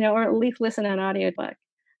 or at least listen to an audiobook.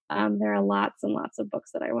 There are lots and lots of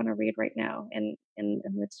books that I want to read right now. And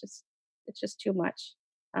it's just too much.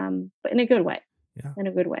 But in a good way. Yeah. In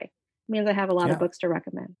a good way. It means I have a lot of books to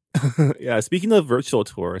recommend. Yeah. Speaking of virtual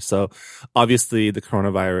tours, so obviously the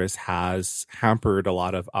coronavirus has hampered a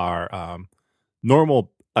lot of our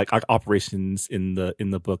normal operations in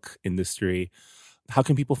the book industry. How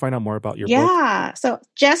can people find out more about your book? Yeah. So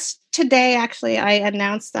just today, actually, I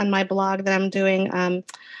announced on my blog that I'm doing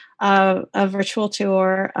a virtual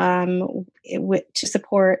tour to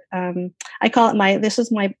support. I call it this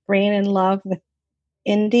is my Brain in Love with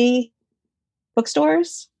Indie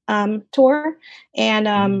Bookstores tour,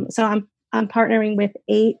 and so I'm partnering with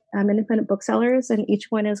 8 independent booksellers, and each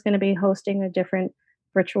one is going to be hosting a different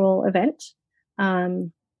virtual event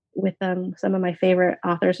with some of my favorite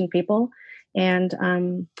authors and people. And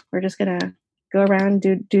we're just going to go around,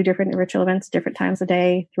 do different virtual events, different times of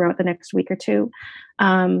day throughout the next week or two.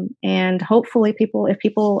 And hopefully if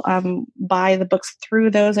people buy the books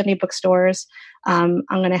through those indie bookstores, I'm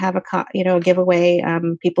going to have a giveaway.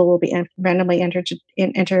 People will be randomly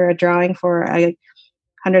enter a drawing for a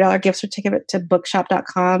 $100 gift certificate to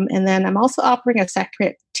bookshop.com. And then I'm also offering a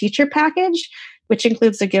separate teacher package, which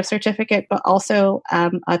includes a gift certificate, but also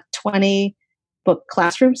a 20 book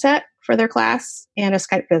classroom set for their class and a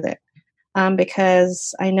Skype visit.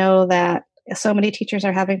 Because I know that so many teachers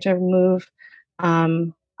are having to move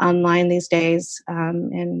online these days.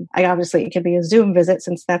 And it could be a Zoom visit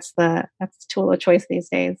since that's the tool of choice these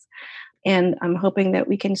days. And I'm hoping that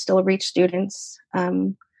we can still reach students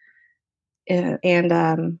and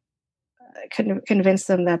convince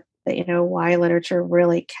them that YA literature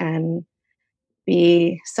really can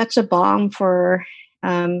be such a balm for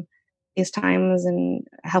these times and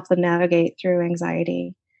help them navigate through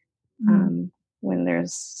anxiety when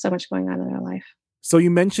there's so much going on in their life. So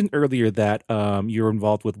you mentioned earlier that you're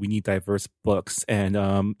involved with We Need Diverse Books,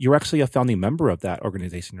 and you're actually a founding member of that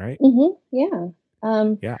organization, right? Mm-hmm.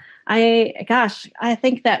 Yeah. I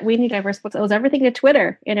think that We Need Diverse Books, it was everything to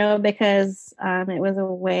Twitter, because it was a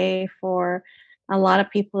way for a lot of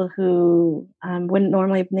people who wouldn't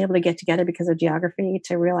normally have been able to get together because of geography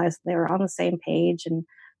to realize they were on the same page, and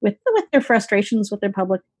with their frustrations with their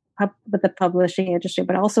with the publishing industry,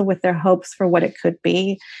 but also with their hopes for what it could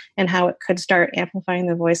be and how it could start amplifying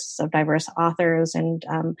the voices of diverse authors and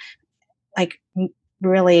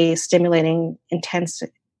really stimulating intense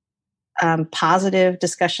positive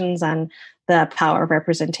discussions on the power of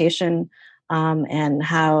representation and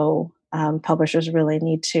how publishers really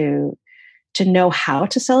need to know how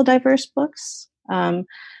to sell diverse books.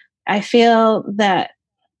 I feel that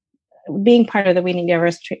being part of the We Need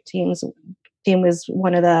Diverse team was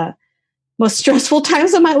one of the most stressful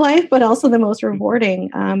times of my life, but also the most rewarding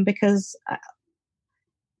because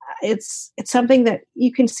it's something that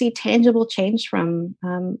you can see tangible change from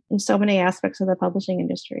in so many aspects of the publishing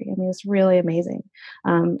industry. I mean, it's really amazing.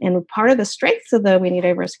 And part of the strengths of the We Need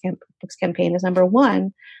Diverse Books campaign is, number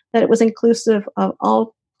one, that it was inclusive of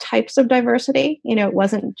all types of diversity.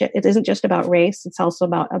 It isn't just about race. It's also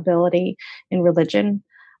about ability and religion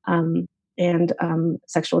and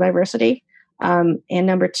sexual diversity. And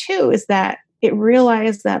number two is that it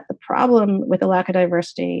realized that the problem with the lack of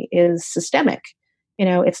diversity is systemic.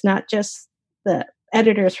 It's not just the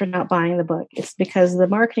editors for not buying the book. It's because the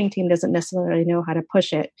marketing team doesn't necessarily know how to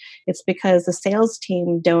push it. It's because the sales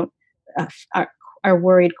team are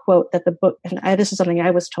worried, quote, that the book, and this is something I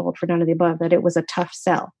was told for None of the Above, that it was a tough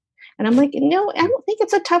sell. And I'm like, no, I don't think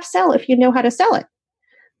it's a tough sell if you know how to sell it.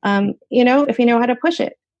 If you know how to push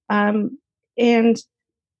it. And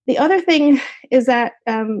the other thing is that,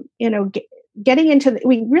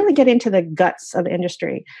 we really get into the guts of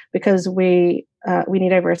industry because We Need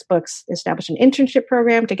Diverse Books established an internship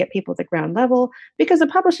program to get people at the ground level, because the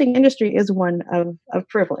publishing industry is one of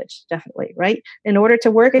privilege, definitely, right? In order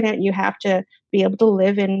to work in it, you have to be able to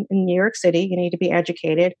live in New York City. You need to be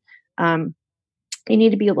educated. You need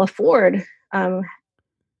to be able to afford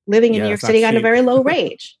living in New York City on a very low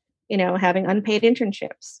wage, having unpaid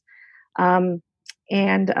internships.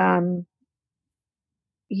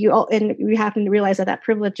 You have to realize that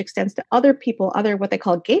privilege extends to other people, other what they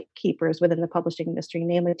call gatekeepers within the publishing industry,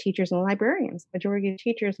 namely teachers and librarians. Majority of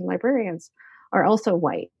teachers and librarians are also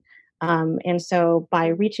white. And so by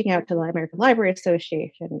reaching out to the American Library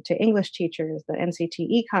Association, to English teachers, the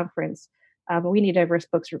NCTE conference, We Need Diverse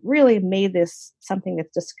Books really made this something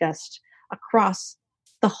that's discussed across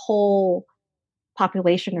the whole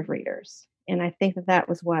population of readers. And I think that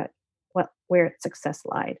was where its success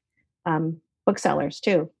lied. Booksellers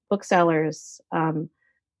too. Booksellers,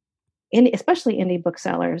 especially indie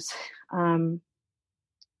booksellers,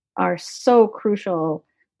 are so crucial.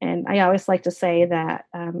 And I always like to say that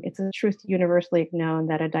it's a truth universally known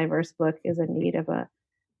that a diverse book is in need of a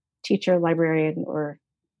teacher, librarian, or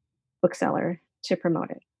bookseller to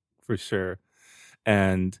promote it. For sure.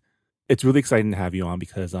 And it's really exciting to have you on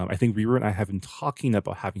because I think Reera and I have been talking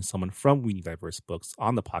about having someone from We Need Diverse Books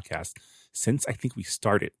on the podcast since I think we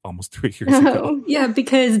started almost 3 years ago. Yeah,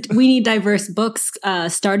 because We Need Diverse Books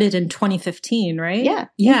started in 2015, right? Yeah.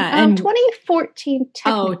 And 2014,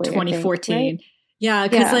 technically. Oh, 2014. I think, right? Yeah,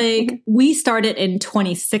 because we started in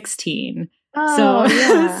 2016. Oh,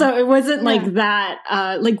 yeah. So it wasn't like that.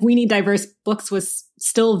 We Need Diverse Books was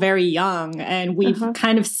still very young, and we've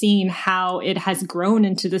kind of seen how it has grown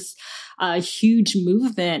into this huge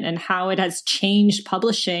movement and how it has changed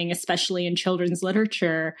publishing, especially in children's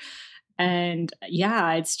literature. And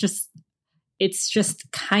it's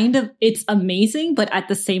just kind of, it's amazing, but at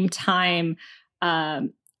the same time,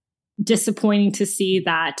 disappointing to see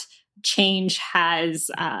that change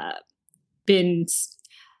has been,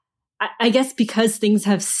 I guess, because things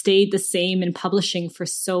have stayed the same in publishing for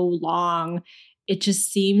so long. It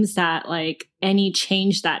just seems that any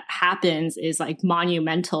change that happens is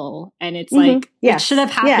monumental, and it's it should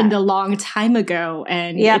have happened a long time ago.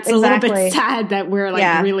 And it's a little bit sad that we're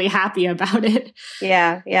really happy about it.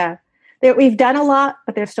 Yeah. We've done a lot,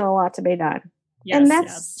 but there's still a lot to be done. Yes, and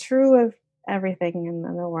that's true of everything in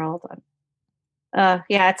the world.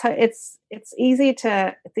 It's easy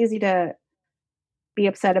to be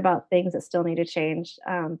upset about things that still need to change.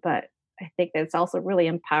 But I think that it's also really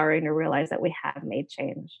empowering to realize that we have made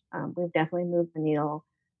change. We've definitely moved the needle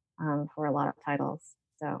for a lot of titles.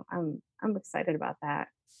 So I'm excited about that.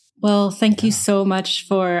 Well, thank you so much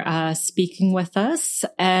for speaking with us.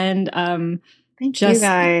 And thank you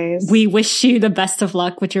guys. We wish you the best of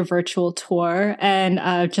luck with your virtual tour.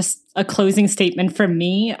 And just a closing statement from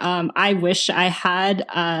me. I wish I had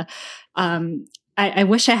I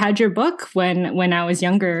wish I had your book when I was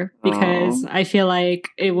younger, because I feel like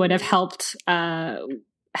it would have helped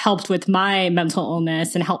with my mental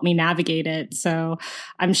illness and helped me navigate it. So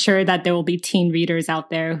I'm sure that there will be teen readers out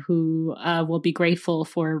there who will be grateful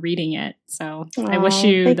for reading it. So I wish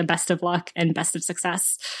you the best of luck and best of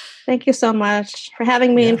success. Thank you so much for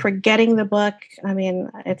having me and for getting the book. I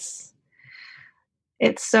mean, it's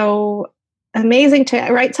so amazing to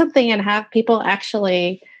write something and have people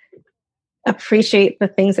actually appreciate the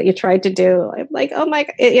things that you tried to do. I'm like, oh my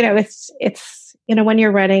God, it's when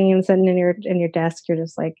you're writing and sitting in your desk, you're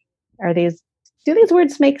just like, do these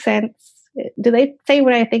words make sense? Do they say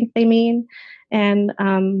what I think they mean? And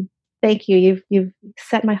thank you. You've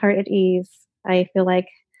set my heart at ease. I feel like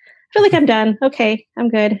I'm done. Okay, I'm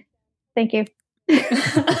good. Thank you.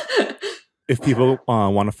 If people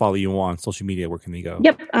want to follow you on social media, where can they go?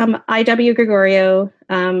 Yep. IW Gregorio,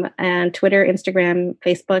 and Twitter, Instagram,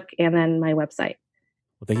 Facebook, and then my website.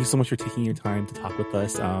 Well, thank you so much for taking your time to talk with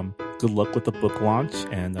us. Good luck with the book launch.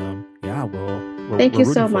 And thank you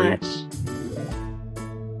so much.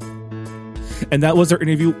 And that was our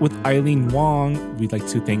interview with Eileen Wong. We'd like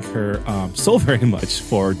to thank her so very much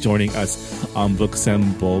for joining us on Books and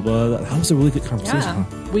Boba. That was a really good conversation.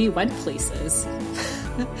 Yeah, we went places.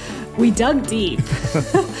 We dug deep.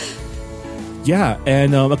 Yeah,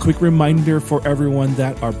 and a quick reminder for everyone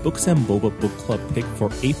that our Books and Boba book club pick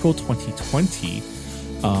for April 2020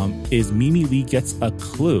 is Mimi Lee Gets a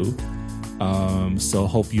Clue. So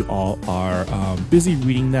hope you all are busy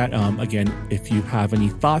reading that. Again, if you have any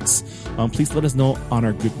thoughts, please let us know on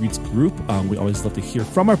our Goodreads group. We always love to hear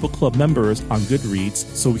from our book club members on Goodreads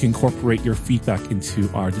so we can incorporate your feedback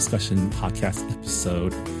into our discussion podcast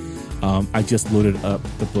episode. I just loaded up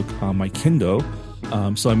the book on my Kindle.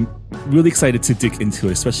 So I'm really excited to dig into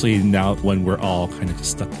it, especially now when we're all kind of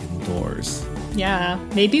just stuck indoors. Yeah,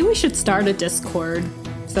 maybe we should start a Discord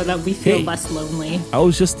so that we feel less lonely. I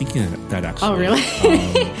was just thinking that actually. Oh, really?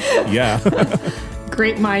 Yeah.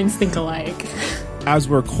 Great minds think alike. As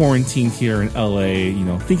we're quarantined here in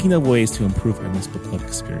LA, thinking of ways to improve our book club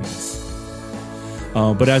experience.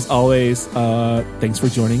 But as always, thanks for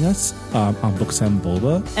joining us on Books and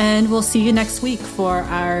Boba. And we'll see you next week for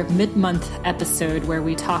our mid-month episode where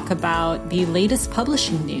we talk about the latest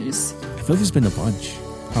publishing news. I feel like there's been a bunch.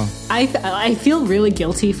 Huh. I feel really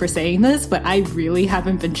guilty for saying this, but I really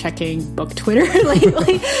haven't been checking book Twitter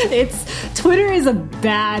lately. Twitter is a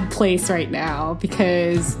bad place right now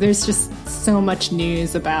because there's just so much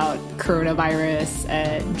news about coronavirus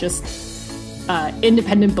and just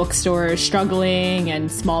independent bookstores struggling and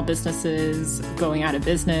small businesses going out of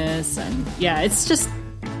business. And it's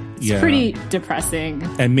pretty depressing.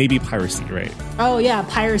 And maybe piracy, right? Oh yeah,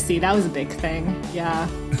 piracy. That was a big thing. Yeah.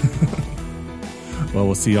 Well,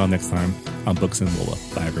 we'll see you all next time on Books and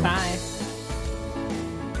Boba. Bye, everyone. Bye.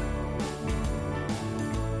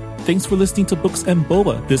 Thanks for listening to Books and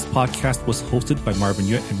Boba. This podcast was hosted by Marvin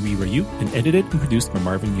Yue and Ri Ryu and edited and produced by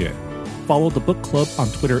Marvin Yue. Follow the book club on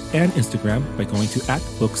Twitter and Instagram by going to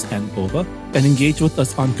 @BooksandBoba and engage with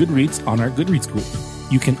us on Goodreads on our Goodreads group.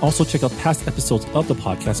 You can also check out past episodes of the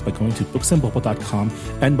podcast by going to booksandboba.com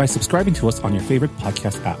and by subscribing to us on your favorite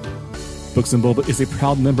podcast app. Books and Boba is a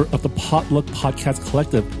proud member of the Potluck Podcast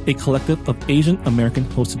Collective, a collective of Asian American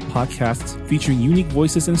hosted podcasts featuring unique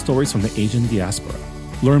voices and stories from the Asian diaspora.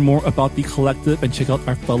 Learn more about the collective and check out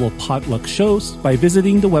our fellow Potluck shows by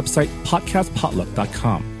visiting the website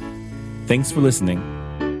podcastpotluck.com. Thanks for listening.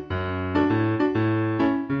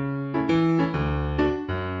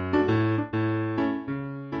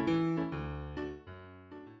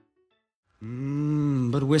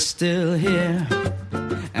 But we're still here,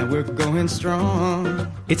 and we're going strong.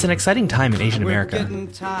 It's an exciting time in Asian America.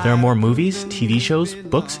 There are more movies, TV shows,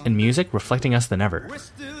 books, and music reflecting us than ever.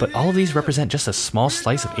 But all of these represent just a small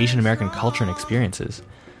slice of Asian American culture and experiences.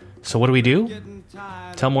 So what do?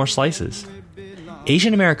 Tell more slices.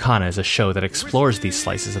 Asian Americana is a show that explores these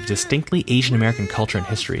slices of distinctly Asian American culture and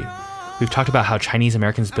history. We've talked about how Chinese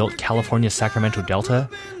Americans built California's Sacramento Delta,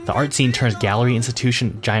 the art scene turns gallery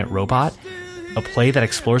institution Giant Robot, a play that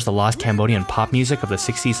explores the lost Cambodian pop music of the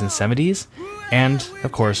 60s and 70s, and,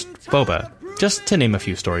 of course, Boba, just to name a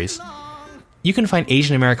few stories. You can find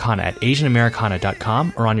Asian Americana at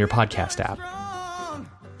asianamericana.com or on your podcast app.